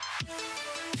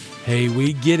Hey,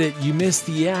 we get it. You missed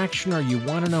the action or you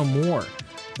want to know more.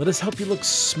 Let us help you look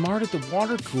smart at the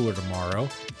water cooler tomorrow.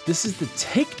 This is the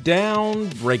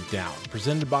Takedown Breakdown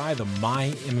presented by the My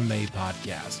MMA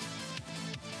podcast.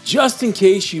 Just in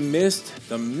case you missed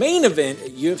the main event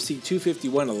at UFC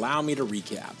 251, allow me to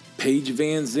recap. Paige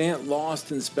Van Zant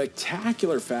lost in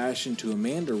spectacular fashion to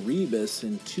Amanda Ribas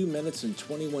in 2 minutes and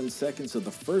 21 seconds of the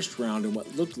first round in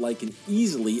what looked like an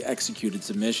easily executed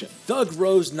submission. Thug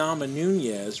Rose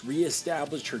Namajunas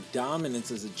reestablished her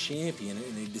dominance as a champion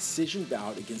in a decision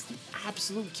bout against the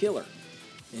absolute killer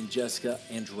in Jessica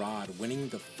Andrade, winning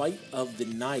the fight of the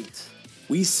night.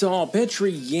 We saw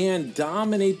Petr Yan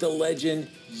dominate the legend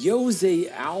Jose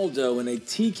Aldo in a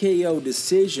TKO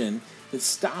decision. That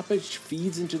stoppage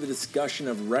feeds into the discussion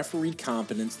of referee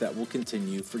competence that will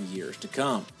continue for years to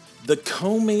come. The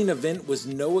co-main event was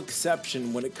no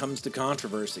exception when it comes to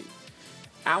controversy.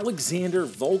 Alexander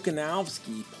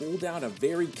Volkanovski pulled out a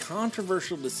very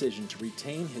controversial decision to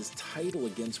retain his title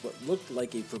against what looked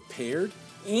like a prepared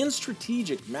and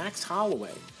strategic Max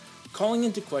Holloway, calling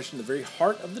into question the very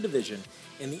heart of the division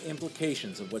and the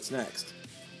implications of what's next.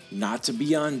 Not to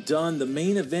be undone, the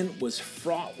main event was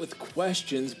fraught with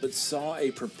questions but saw a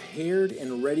prepared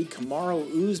and ready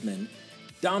Kamaru Usman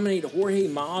dominate Jorge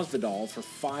Masvidal for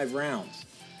 5 rounds.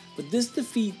 But this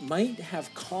defeat might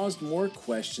have caused more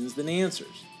questions than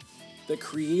answers. The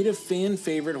creative fan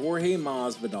favorite Jorge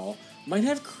Masvidal might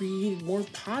have created more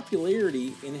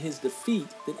popularity in his defeat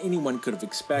than anyone could have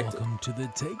expected. Welcome to the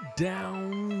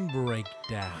Takedown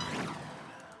Breakdown.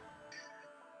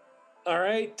 All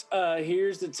right,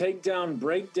 here's the Takedown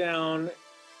Breakdown.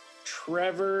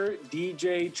 Trevor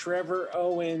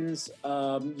Owens.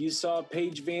 You saw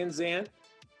Paige Van Zant.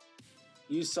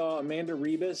 You saw Amanda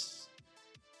Ribas.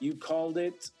 You called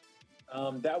it.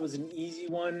 That was an easy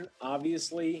one,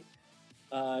 obviously.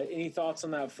 Any thoughts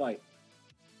on that fight?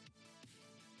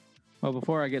 Well,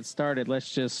 before I get started,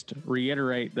 let's just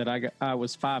reiterate that I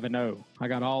was 5-0. I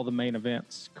got all the main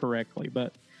events correctly,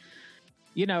 but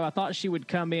I thought she would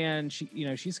come in.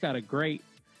 She's got a great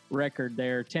record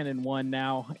there, 10-1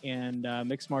 now in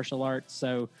mixed martial arts.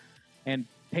 So, and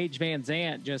Paige Van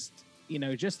Zant just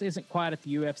isn't quite at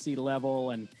the UFC level,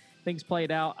 and things played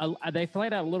out. They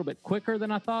played out a little bit quicker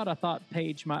than I thought. I thought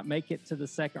Paige might make it to the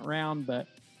second round, but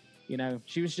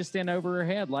she was just in over her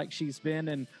head like she's been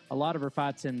in a lot of her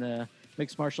fights in the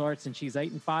mixed martial arts, and she's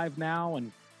 8-5 now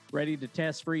and ready to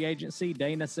test free agency.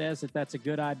 Dana says that that's a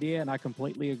good idea, and I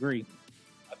completely agree.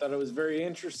 I thought it was very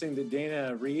interesting that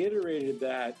Dana reiterated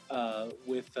that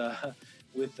with a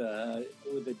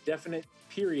definite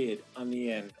period on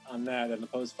the end on that in the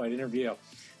post-fight interview.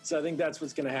 So I think that's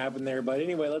what's going to happen there. But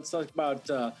anyway, let's talk about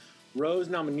Rose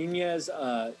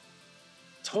Namajunas.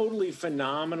 Totally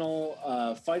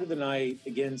phenomenal fight of the night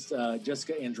against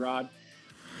Jessica Andrade.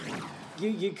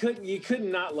 You could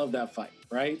not love that fight,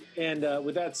 right? And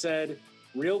with that said,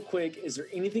 real quick, is there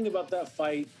anything about that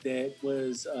fight that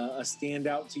was a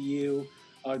standout to you,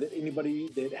 or that anybody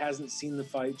that hasn't seen the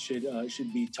fight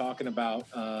should be talking about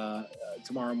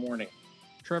tomorrow morning?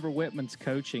 Trevor Whitman's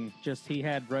coaching, he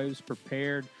had Rose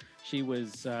prepared. She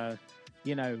was,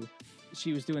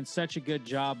 she was doing such a good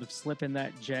job of slipping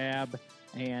that jab.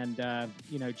 And,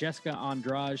 Jessica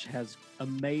Andrade has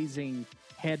amazing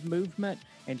head movement,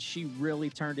 and she really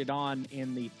turned it on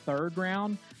in the third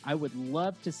round. I would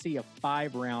love to see a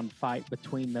 5-round fight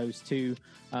between those two.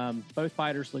 Both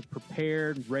fighters look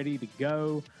prepared, ready to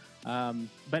go.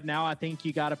 But now I think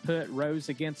you got to put Rose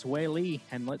against Weili,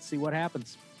 and let's see what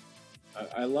happens.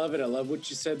 I love it. I love what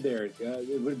you said there.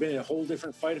 It would have been a whole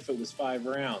different fight if it was 5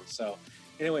 rounds. So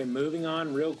anyway, moving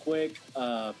on real quick.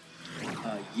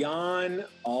 Jan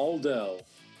Aldo.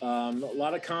 A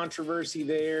lot of controversy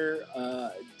there.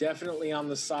 Definitely on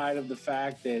the side of the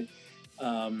fact that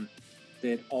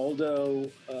that Aldo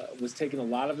was taking a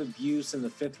lot of abuse in the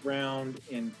 5th round,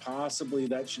 and possibly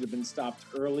that should have been stopped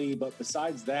early. But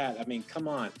besides that, I mean, come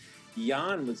on.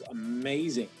 Jan was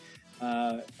amazing.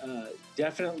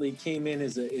 Definitely came in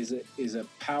as a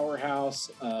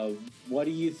powerhouse. What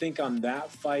do you think on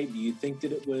that fight? Do you think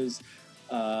that it was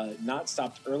not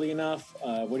stopped early enough?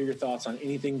 What are your thoughts on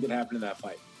anything that happened in that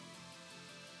fight?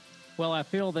 Well, I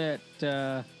feel that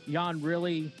Jan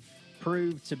really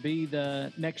proved to be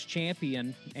the next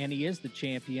champion, and he is the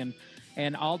champion.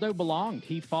 And Aldo belonged.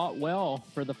 He fought well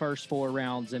for the first 4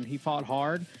 rounds, and he fought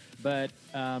hard. But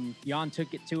Jan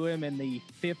took it to him in the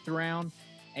 5th round,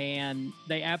 and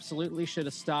they absolutely should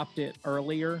have stopped it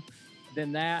earlier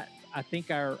than that. I think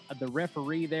the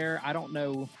referee there, I don't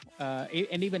know,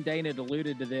 and even Dana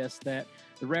alluded to this, that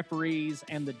the referees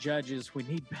and the judges, we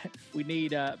need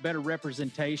better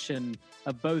representation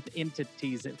of both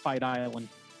entities at Fight Island.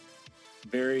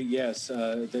 Yes.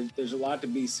 There's a lot to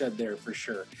be said there for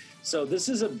sure. So this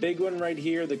is a big one right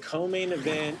here. The co-main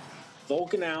event,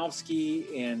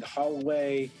 Volkanovski and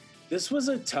Holloway. This was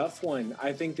a tough one.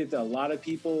 I think that a lot of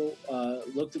people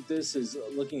looked at this as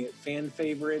looking at fan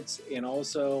favorites and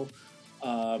also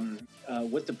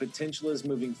what the potential is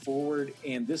moving forward.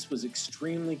 And this was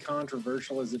extremely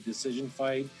controversial as a decision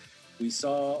fight. We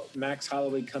saw Max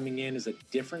Holloway coming in as a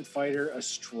different fighter, a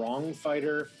strong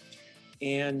fighter.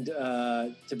 And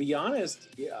to be honest,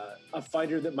 a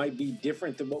fighter that might be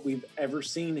different than what we've ever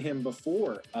seen him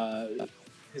before,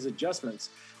 his adjustments.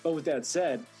 But with that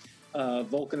said,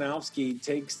 Volkanovski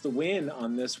takes the win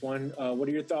on this one. What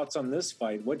are your thoughts on this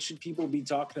fight? What should people be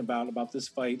talking about this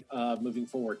fight moving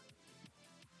forward?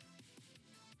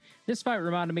 This fight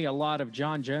reminded me a lot of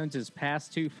John Jones's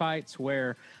past two fights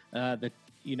where the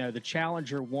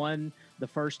challenger won the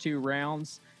first two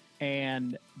rounds,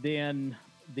 and then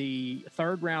the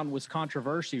third round was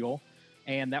controversial,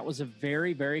 and that was a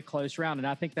very, very close round. And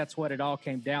I think that's what it all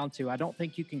came down to. I don't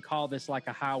think you can call this like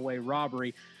a highway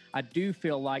robbery. I do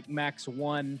feel like Max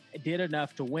did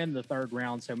enough to win the third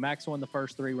round. So Max won the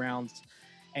first three rounds,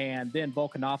 and then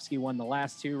Volkanovski won the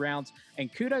last two rounds.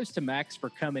 And kudos to Max for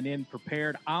coming in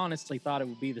prepared. I honestly thought it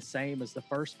would be the same as the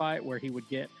first fight where he would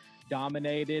get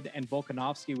dominated and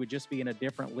Volkanovski would just be in a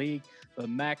different league. But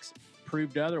Max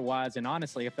proved otherwise, and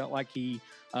honestly, it felt like he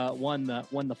won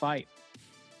the fight.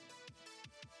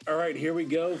 All right, here we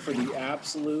go for the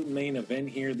absolute main event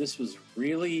here. This was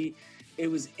it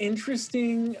was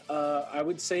interesting. I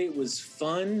would say it was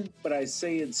fun, but I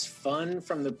say it's fun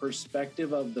from the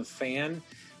perspective of the fan.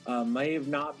 May have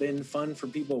not been fun for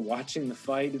people watching the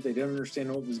fight if they didn't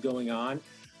understand what was going on.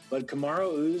 But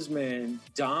Kamaru Usman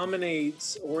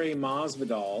dominates Jorge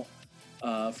Masvidal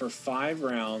for 5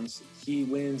 rounds. He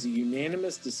wins a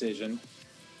unanimous decision.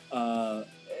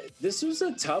 This was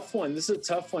a tough one.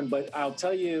 But I'll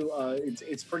tell you,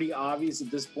 it's pretty obvious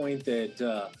at this point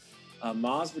that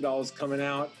Masvidal is coming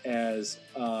out as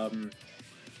a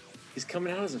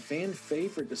fan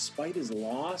favorite despite his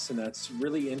loss, and that's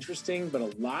really interesting. But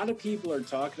a lot of people are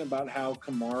talking about how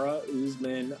Kamaru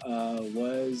Usman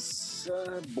was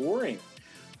boring.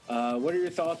 What are your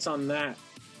thoughts on that?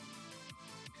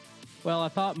 Well, I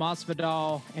thought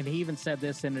Masvidal, and he even said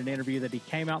this in an interview, that he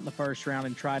came out in the first round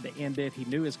and tried to end it. He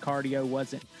knew his cardio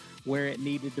wasn't where it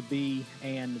needed to be,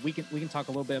 and we can talk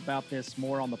a little bit about this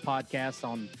more on the podcast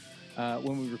on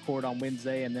when we record on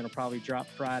Wednesday, and then it'll probably drop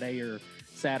Friday or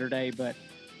Saturday. But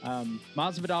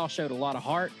Masvidal showed a lot of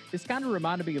heart. This kind of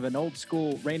reminded me of an old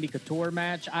school Randy Couture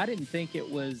match. I didn't think it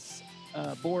was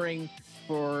boring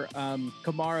for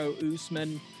Kamaru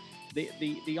Usman.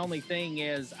 The only thing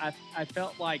is I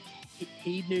felt like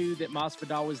he knew that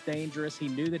Masvidal was dangerous. He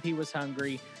knew that he was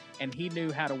hungry, and he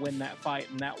knew how to win that fight,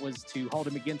 and that was to hold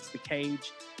him against the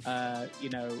cage, and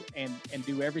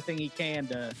do everything he can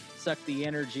to suck the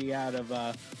energy out of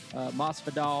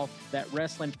Masvidal. That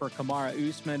wrestling for Kamaru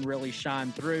Usman really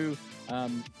shined through,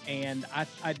 and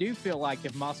I do feel like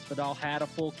if Masvidal had a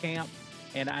full camp,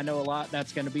 and I know a lot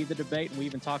that's going to be the debate, and we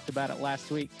even talked about it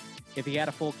last week. If he had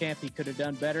a full camp, he could have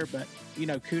done better. But,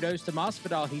 kudos to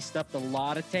Masvidal. He stuffed a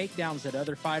lot of takedowns that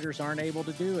other fighters aren't able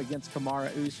to do against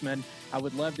Kamaru Usman. I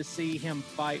would love to see him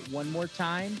fight one more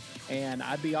time, and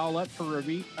I'd be all up for a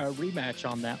rematch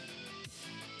on that.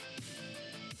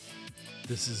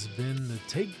 This has been the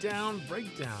Takedown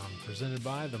Breakdown presented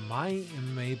by the My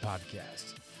MMA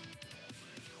Podcast.